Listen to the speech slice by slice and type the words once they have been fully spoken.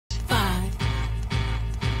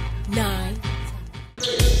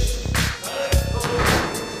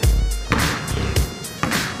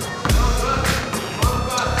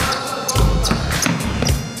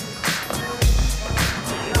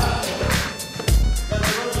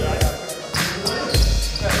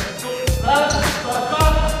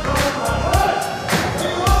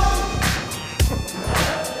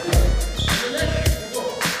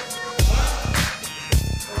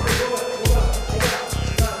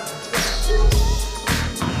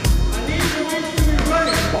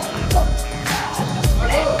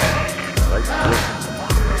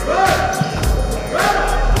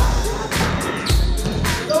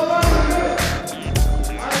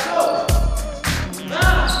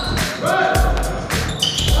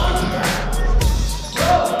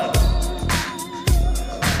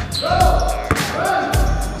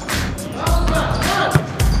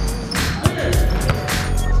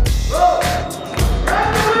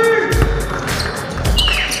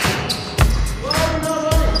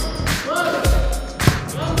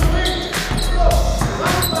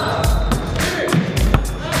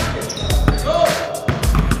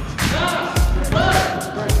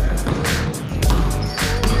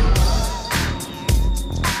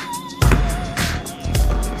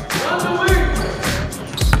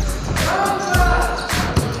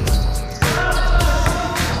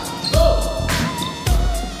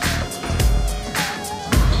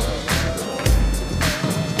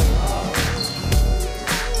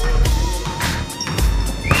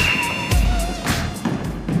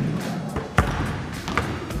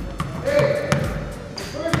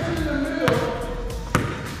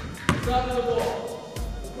the ball.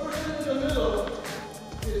 The person in the middle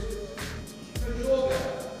is control guy,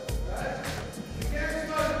 right? You can't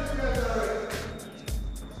start with this guy already.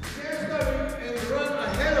 You can't start and run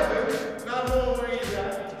ahead of him, not knowing where he's at.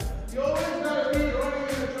 You always gotta be running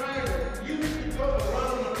in the triangle. You need to go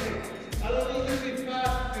around the pace. I don't need you to be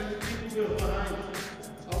fast and people go behind you.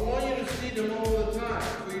 I want you to see them all the time.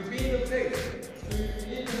 So you be in the pace. So you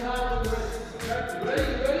need to have them ready.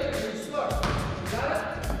 Ready? And you start. Got it?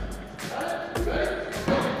 Ready? Okay.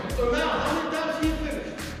 So now, how many times do you finish?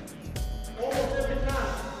 Almost every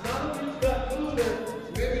time. Now that you've got through them,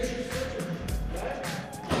 maybe you should switch it. Right?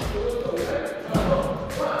 So let's go. Ready?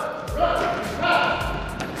 Run.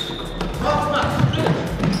 Half smash. Finish.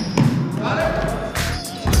 Got it?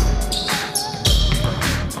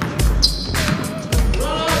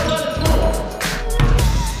 Run outside the pool.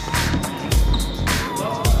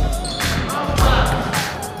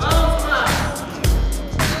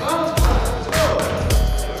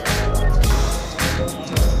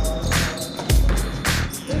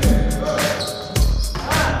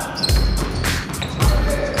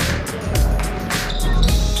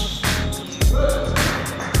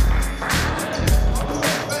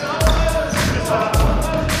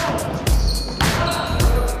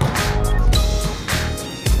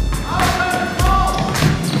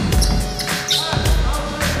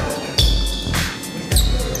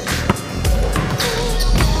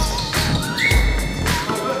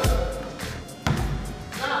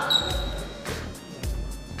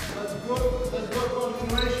 Let's go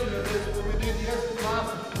continuation of this, what we did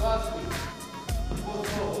last week. We'll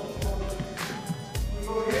go. We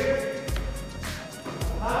go here.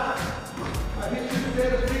 I hit you to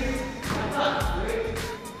the feet. Great.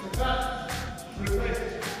 Replace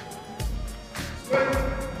it. Swing.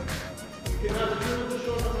 You can have two with the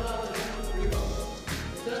shoulder out and rebound.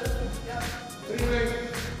 Set? Yeah. 3 legs.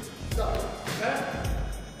 Stop. Okay?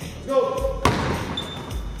 Go.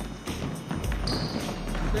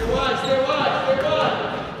 Stay wide.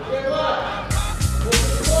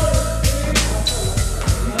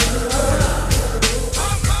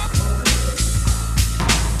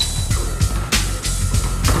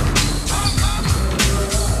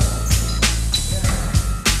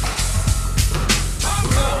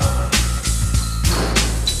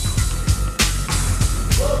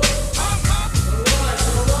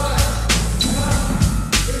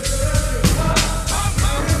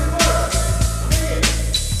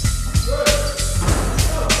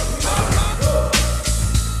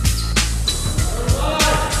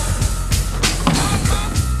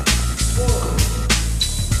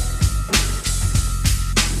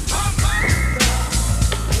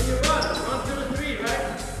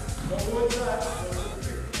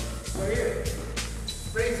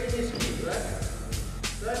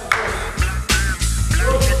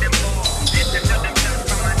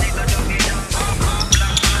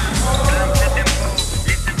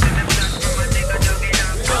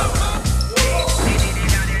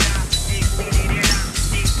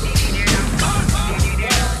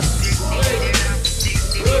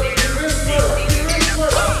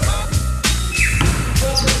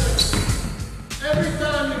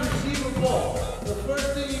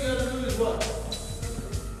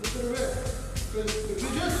 If you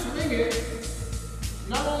just swing it,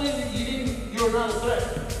 not only you're not a threat,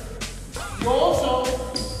 you're also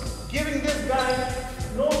giving this guy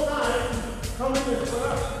no time coming in for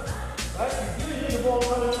us. Right? You're giving him the ball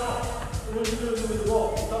coming out. So what are you doing with the ball?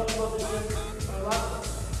 We talked about this last time.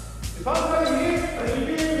 If I'm coming here and you're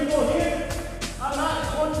giving me the ball here, I'm not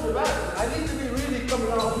going to the basket. I need to be really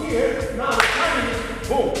coming out here. Now the timing is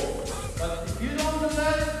boom. But if you don't do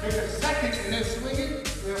that, take a second and then swing it,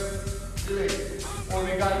 we're delayed. Or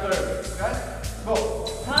we got 30, okay? Go.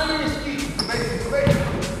 Timing is key. Make it quick.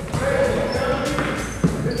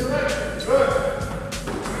 This direction. Good.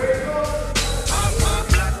 Very good.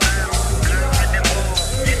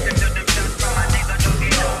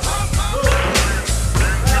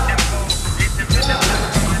 Listen to them.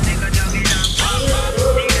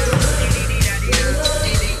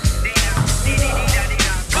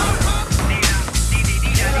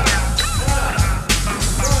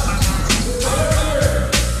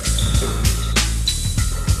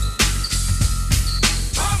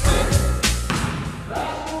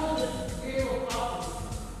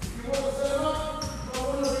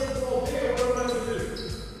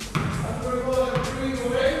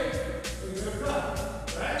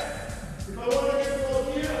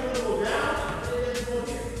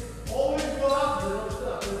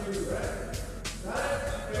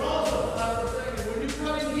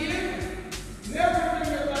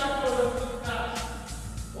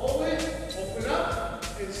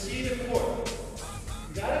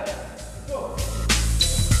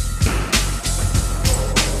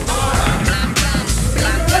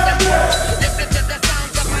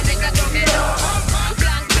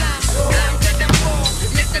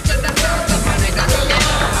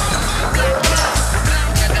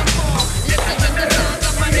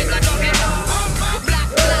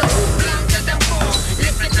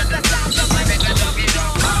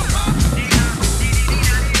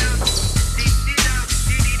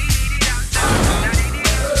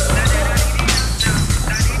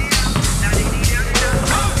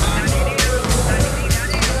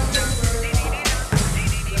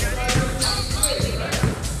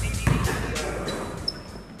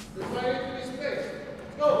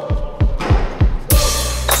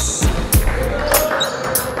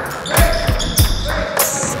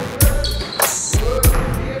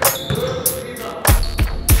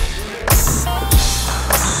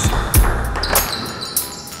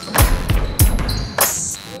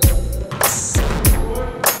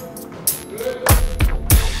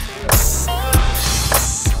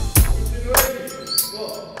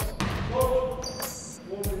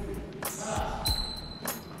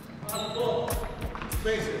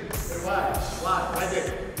 Wide, right there.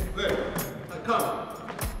 Good. I come.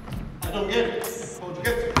 I don't get it. Hold you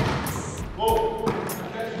get it. Whoa. I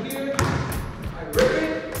catch you here. I rip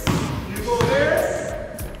it. You go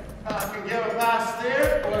there. I can get a pass there,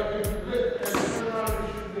 or I can rip and turn around and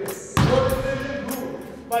shoot there. Your decision,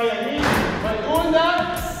 move. By doing that,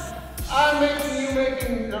 I'm making you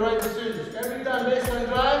making the right decisions. Every time baseline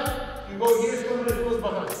drive, you go here, somebody goes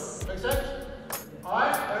behind. Make sense?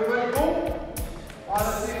 Alright, everybody go.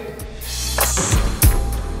 Let's see.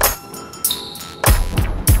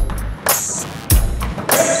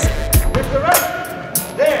 Lift the right.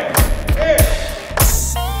 There.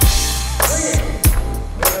 Bring it.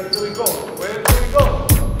 Where do we go?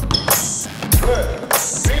 Good.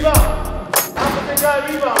 Rebound. Opposite guy,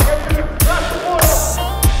 rebound. Get to the rush the ball.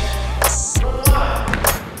 Run the line.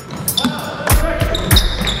 Direction.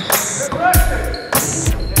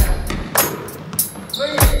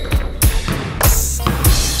 Bring it.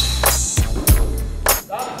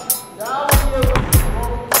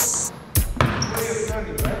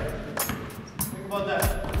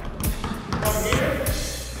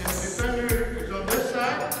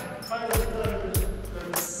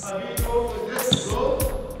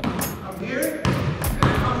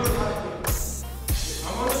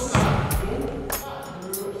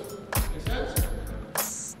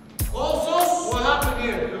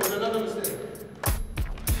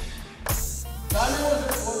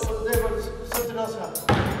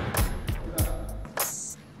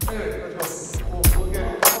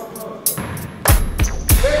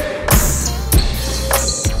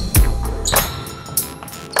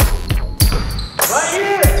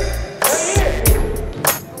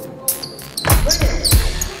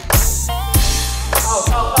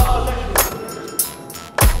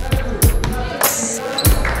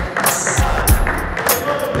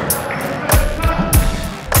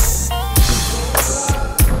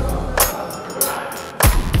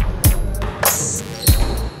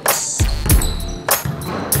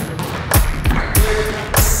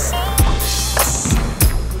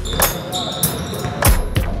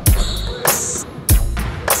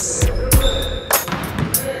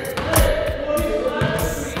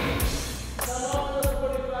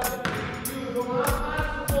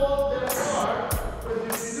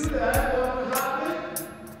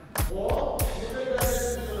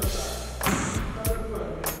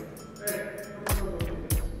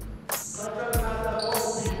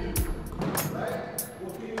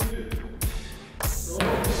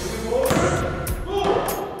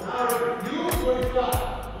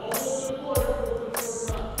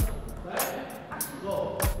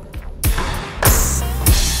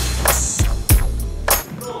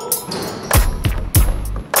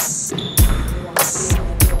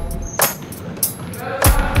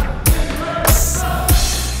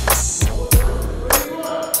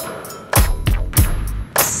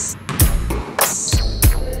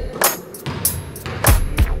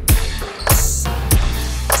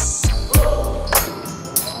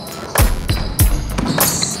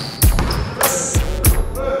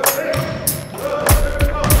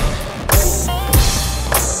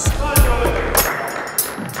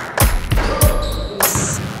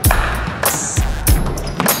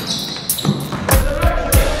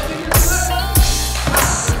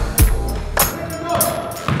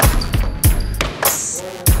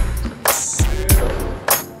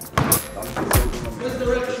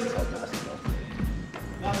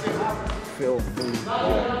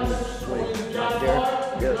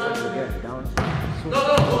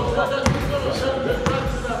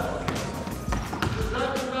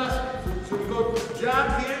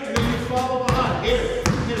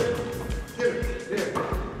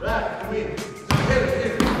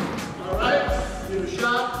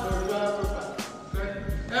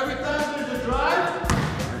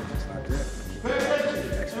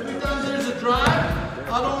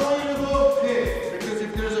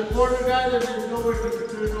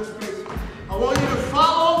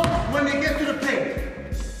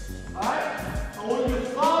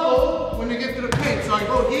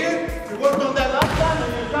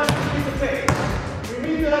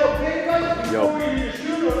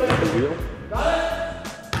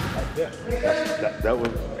 That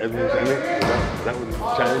was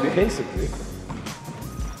trying to be basically.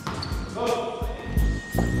 Follow behind.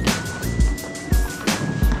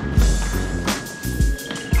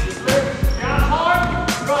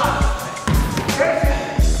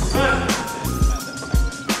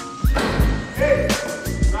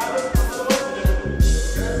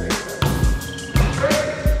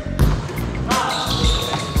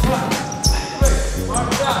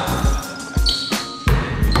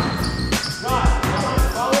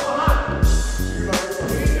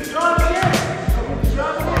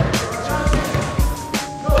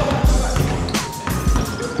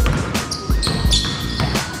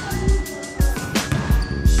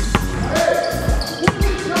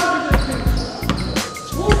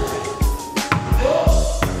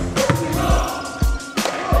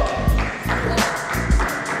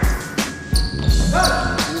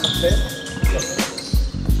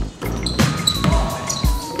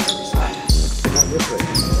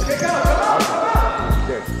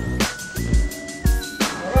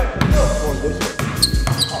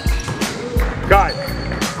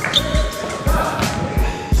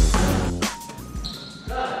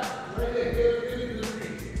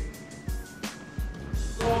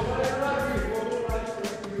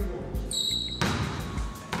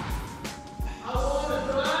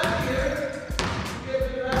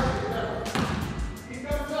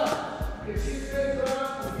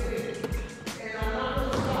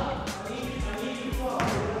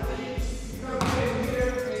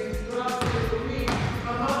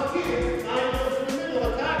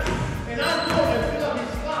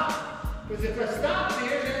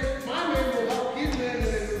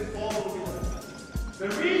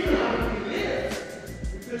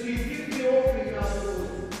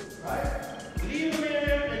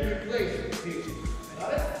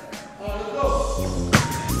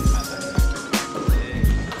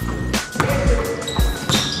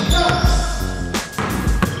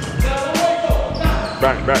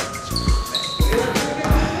 Back.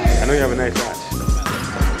 I know you have a nice eye.